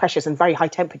high pressures and very high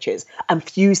temperatures and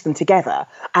fuse them together.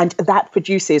 And that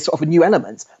produces sort of new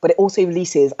elements, but it also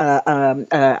releases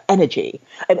energy.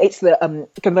 And it's the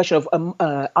conversion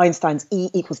of Einstein's E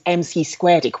equals mc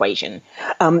squared equation.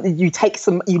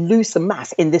 You lose some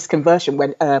mass in this conversion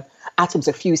when atoms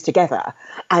are fused together,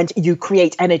 and you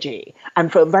create energy. And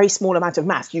for a very small amount of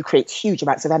mass, you create huge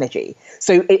amounts of energy.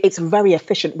 So it's a very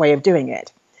efficient way of doing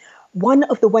it. One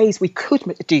of the ways we could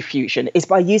do fusion is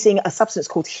by using a substance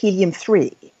called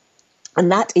helium-3.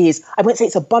 And that is, I won't say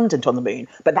it's abundant on the moon,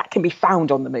 but that can be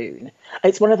found on the moon.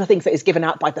 It's one of the things that is given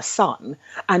out by the sun.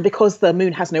 And because the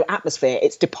moon has no atmosphere,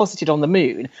 it's deposited on the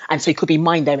moon. And so it could be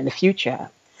mined there in the future.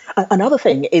 Another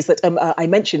thing is that I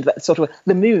mentioned that sort of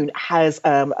the moon has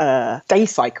a day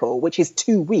cycle, which is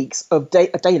 2 weeks of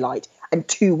daylight and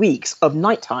 2 weeks of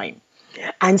nighttime.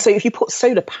 And so if you put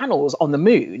solar panels on the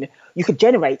moon, you could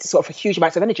generate sort of a huge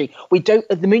amounts of energy.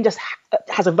 The moon just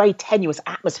has a very tenuous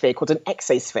atmosphere called an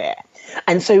exosphere.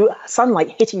 And so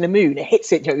sunlight hitting the moon, it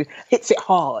hits it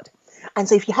hard. And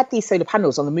so if you had these solar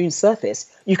panels on the moon's surface,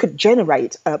 you could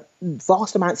generate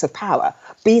vast amounts of power,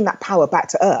 beam that power back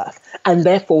to Earth, and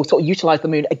therefore sort of utilize the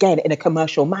moon again in a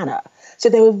commercial manner. So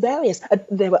there were rare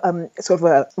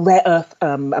earth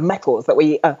metals that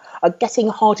we are getting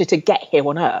harder to get here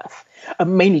on Earth,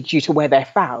 mainly due to where they're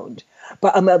found.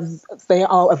 But they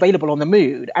are available on the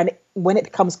moon. And when it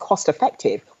becomes cost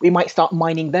effective, we might start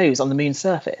mining those on the moon's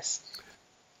surface.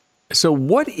 So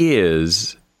what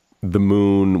is the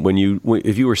moon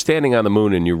if you were standing on the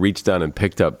moon and you reached down and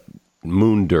picked up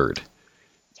moon dirt?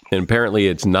 And apparently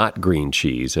it's not green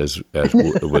cheese, as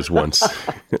it was once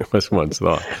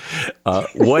thought.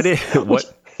 What is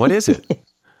it?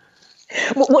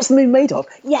 What's the moon made of?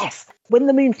 Yes, when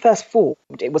the moon first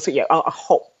formed, it was a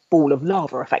hot ball of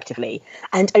lava, effectively.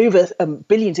 And over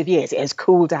billions of years, it has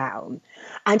cooled down.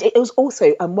 And it was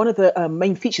also one of the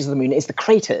main features of the moon is the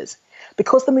craters.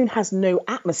 Because the moon has no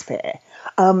atmosphere,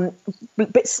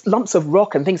 lumps of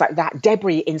rock and things like that,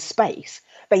 debris in space,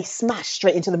 they smash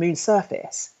straight into the moon's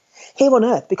surface. Here on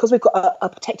Earth, because we've got a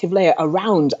protective layer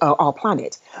around our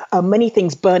planet, many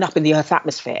things burn up in the Earth's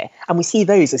atmosphere, and we see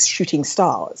those as shooting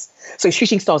stars. So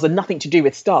shooting stars are nothing to do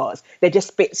with stars. They're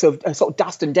just bits of sort of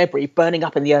dust and debris burning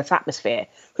up in the Earth's atmosphere.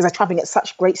 Because they're traveling at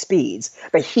such great speeds,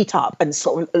 they heat up and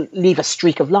sort of leave a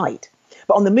streak of light.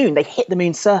 But on the moon, they hit the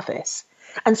moon's surface.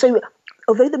 And so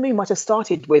although the moon might have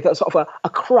started with a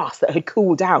crust that had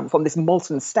cooled down from this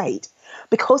molten state,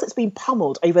 because it's been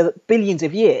pummeled over billions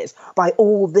of years by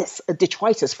all this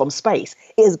detritus from space,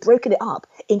 it has broken it up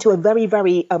into a very,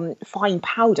 very fine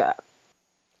powder.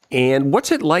 And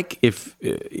what's it like if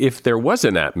there was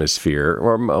an atmosphere,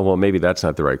 or well, maybe that's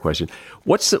not the right question.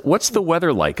 What's the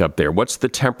weather like up there? What's the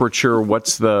temperature?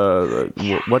 What's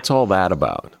all that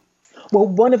about? Well,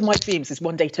 one of my dreams is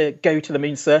one day to go to the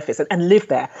moon's surface and live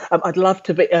there. I'd love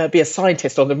to be a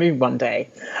scientist on the moon one day.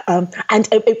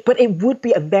 But it would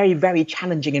be a very, very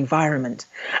challenging environment.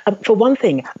 For one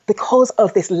thing, because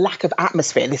of this lack of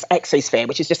atmosphere, this exosphere,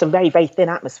 which is just a very, very thin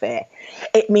atmosphere,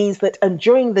 it means that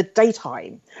during the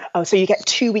daytime, so you get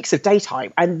 2 weeks of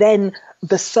daytime, and then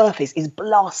the surface is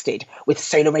blasted with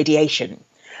solar radiation.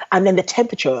 And then the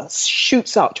temperature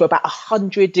shoots up to about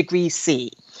 100 degrees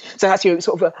C. So that's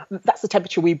that's the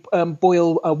temperature we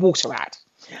boil water at.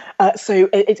 So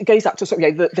it goes up to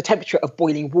the temperature of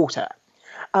boiling water.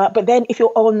 But then if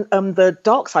you're on the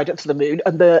dark side of the moon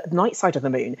and the night side of the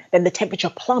moon, then the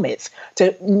temperature plummets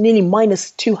to nearly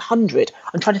minus 200.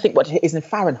 I'm trying to think what it is in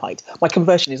Fahrenheit. My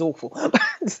conversion is awful.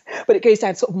 But it goes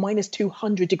down sort of minus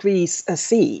 200 degrees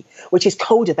C, which is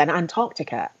colder than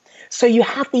Antarctica. So you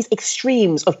have these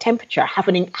extremes of temperature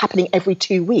happening every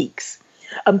 2 weeks.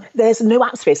 There's no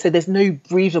atmosphere, so there's no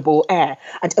breathable air.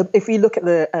 And if we look at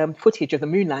the footage of the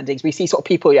moon landings, we see sort of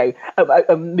people,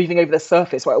 moving over the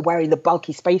surface, wearing the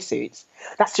bulky spacesuits.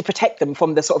 That's to protect them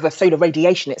from the sort of the solar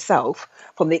radiation itself,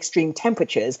 from the extreme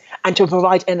temperatures, and to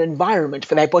provide an environment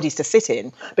for their bodies to sit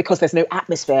in, because there's no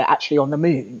atmosphere actually on the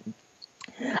moon.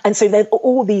 And so there's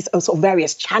all these sort of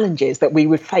various challenges that we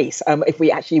would face if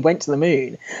we actually went to the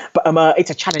moon. But it's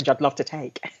a challenge I'd love to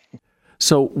take.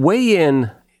 So weigh in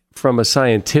from a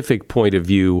scientific point of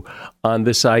view on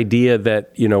this idea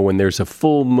that, when there's a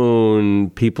full moon,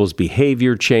 people's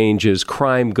behavior changes,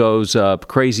 crime goes up,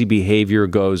 crazy behavior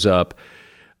goes up.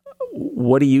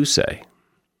 What do you say?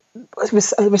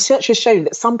 Research has shown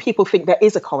that some people think there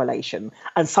is a correlation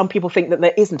and some people think that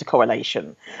there isn't a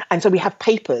correlation. And so we have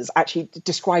papers actually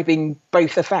describing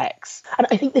both effects. And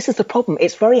I think this is the problem.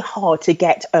 It's very hard to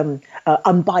get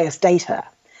unbiased data.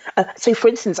 So, for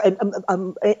instance,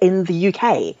 in the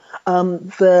UK,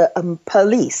 the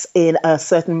police in a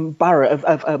certain borough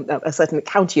of a certain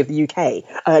county of the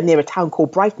UK, near a town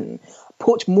called Brighton,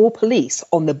 put more police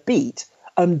on the beat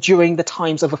during the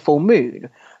times of a full moon,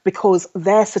 because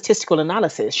their statistical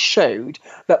analysis showed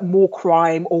that more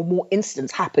crime or more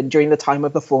incidents happened during the time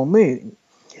of the full moon.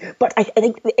 But I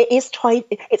think it's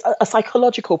a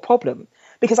psychological problem,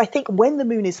 because I think when the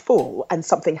moon is full and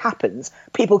something happens,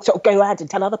 people sort of go out and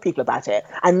tell other people about it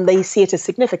and they see it as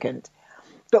significant.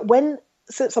 But when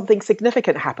something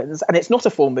significant happens and it's not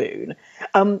a full moon,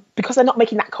 because they're not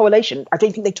making that correlation, I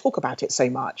don't think they talk about it so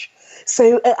much.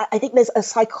 So I think there's a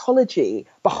psychology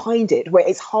behind it where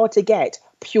it's hard to get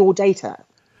pure data.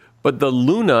 But the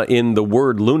luna in the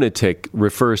word lunatic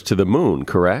refers to the moon,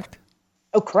 correct?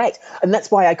 Oh, correct. And that's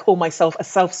why I call myself a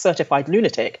self-certified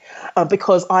lunatic,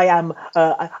 because I am,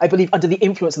 I believe, under the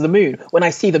influence of the moon. When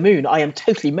I see the moon, I am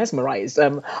totally mesmerized.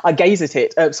 I gaze at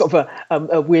it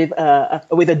with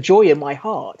a joy in my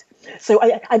heart. So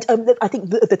I think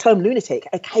the term lunatic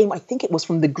came, I think it was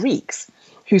from the Greeks,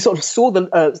 who sort of saw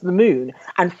the moon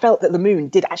and felt that the moon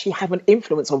did actually have an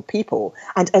influence on people,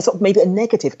 and sort of maybe a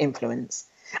negative influence.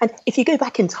 And if you go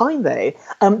back in time, though,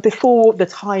 before the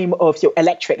time of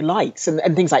electric lights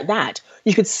and things like that,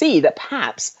 you could see that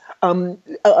perhaps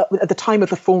at the time of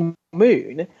the full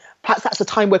moon, perhaps that's a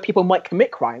time where people might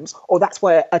commit crimes, or that's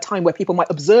a time where people might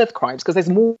observe crimes because there's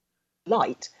more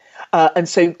light. And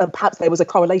so perhaps there was a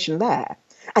correlation there.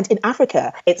 And in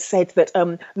Africa, it's said that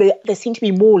there seem to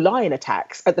be more lion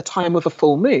attacks at the time of a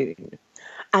full moon.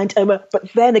 And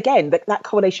but then again, that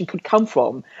correlation could come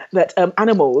from that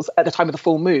animals at the time of the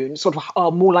full moon sort of are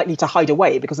more likely to hide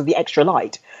away because of the extra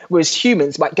light, whereas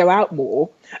humans might go out more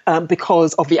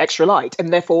because of the extra light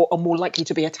and therefore are more likely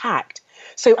to be attacked.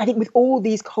 So I think with all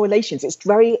these correlations, it's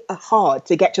very hard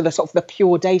to get to the sort of the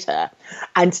pure data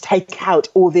and take out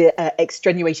all the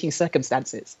extenuating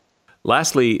circumstances.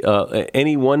 Lastly,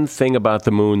 any one thing about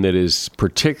the moon that is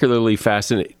particularly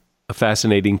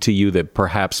fascinating to you that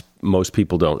perhaps most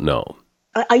people don't know?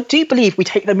 I do believe we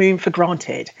take the moon for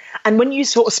granted. And when you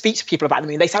sort of speak to people about the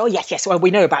moon, they say, oh, yes, well, we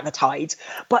know about the tides.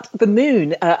 But the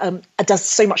moon does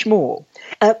so much more.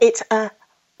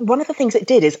 One of the things it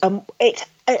did is it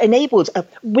enabled,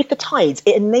 with the tides,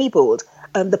 it enabled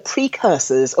the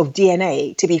precursors of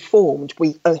DNA to be formed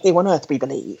here on Earth, we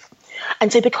believe.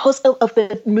 And so because of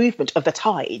the movement of the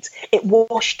tides, it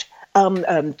washed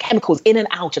chemicals in and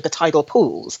out of the tidal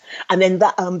pools, and then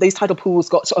those tidal pools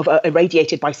got sort of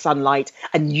irradiated by sunlight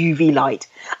and UV light.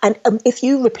 And if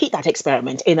you repeat that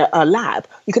experiment in a lab,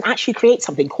 you can actually create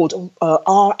something called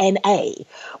RNA,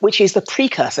 which is the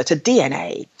precursor to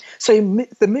DNA. So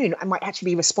the moon might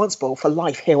actually be responsible for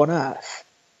life here on Earth.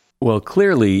 Well,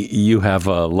 clearly you have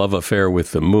a love affair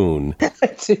with the moon.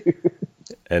 I do.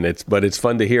 But it's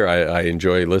fun to hear. I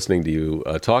enjoy listening to you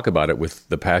talk about it with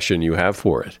the passion you have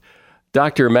for it.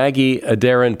 Dr. Maggie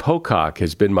Aderinpocock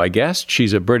has been my guest.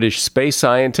 She's a British space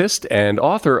scientist and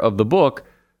author of the book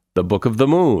of the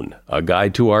Moon, A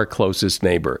Guide to Our Closest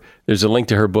Neighbor. There's a link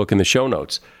to her book in the show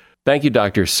notes. Thank you,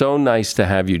 Doctor. So nice to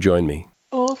have you join me.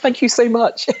 Oh, thank you so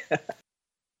much.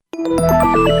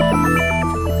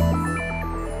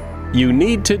 You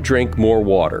need to drink more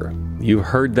water. You've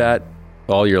heard that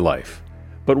all your life.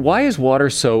 But why is water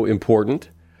so important?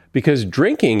 Because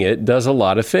drinking it does a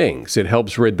lot of things. It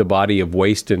helps rid the body of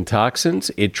waste and toxins,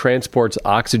 it transports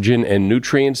oxygen and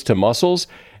nutrients to muscles,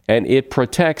 and it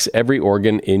protects every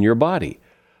organ in your body.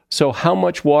 So how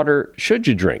much water should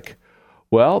you drink?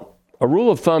 Well, a rule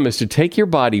of thumb is to take your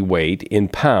body weight in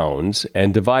pounds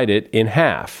and divide it in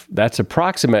half. That's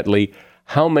approximately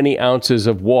how many ounces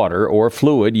of water or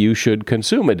fluid you should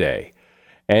consume a day.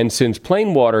 And since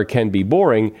plain water can be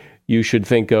boring, you should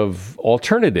think of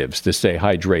alternatives to stay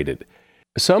hydrated.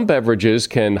 Some beverages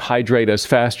can hydrate us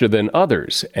faster than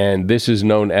others, and this is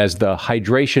known as the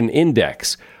hydration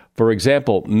index. For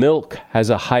example, milk has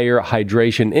a higher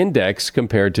hydration index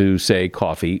compared to, say,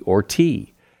 coffee or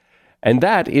tea. And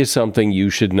that is something you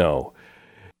should know.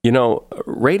 You know,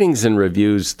 ratings and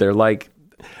reviews, they're like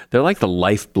the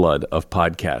lifeblood of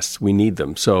podcasts. We need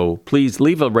them. So please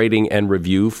leave a rating and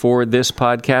review for this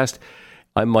podcast.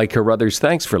 I'm Mike Carruthers.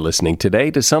 Thanks for listening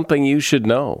today to Something You Should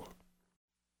Know.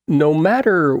 No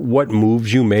matter what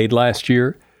moves you made last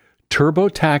year,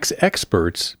 TurboTax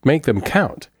experts make them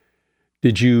count.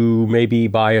 Did you maybe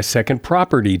buy a second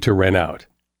property to rent out?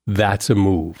 That's a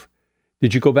move.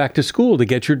 Did you go back to school to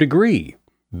get your degree?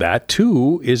 That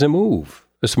too is a move,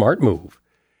 a smart move.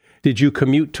 Did you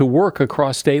commute to work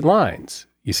across state lines?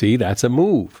 You see, that's a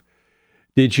move.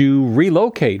 Did you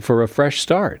relocate for a fresh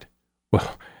start?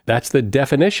 Well, that's the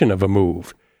definition of a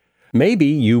move. Maybe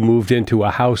you moved into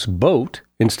a houseboat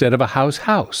instead of a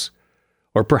house.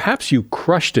 Or perhaps you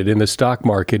crushed it in the stock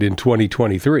market in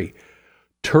 2023.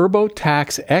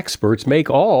 TurboTax experts make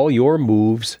all your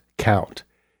moves count,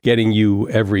 getting you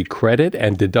every credit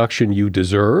and deduction you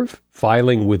deserve,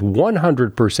 filing with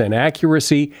 100%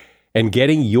 accuracy, and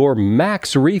getting your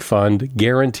max refund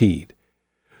guaranteed.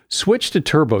 Switch to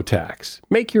TurboTax,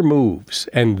 make your moves,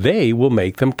 and they will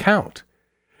make them count.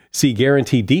 See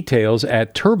guarantee details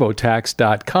at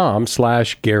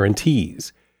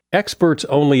turbotax.com/guarantees. Experts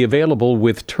only available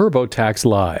with TurboTax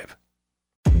Live.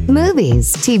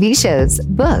 Movies, TV shows,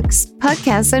 books,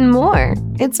 podcasts, and more.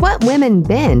 It's What Women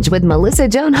Binge with Melissa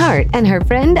Joan Hart and her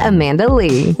friend Amanda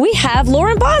Lee. We have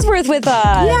Lauren Bosworth with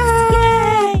us. Yay!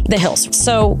 The Hills.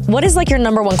 So what is like your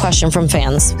number one question from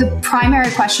fans? The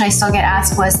primary question I still get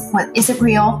asked was, "What is it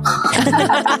real?"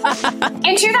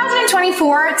 In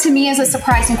 2024, to me, is a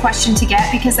surprising question to get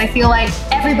because I feel like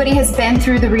everybody has been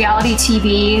through the reality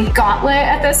TV gauntlet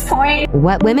at this point.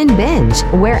 What Women Binge,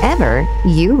 wherever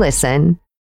you listen.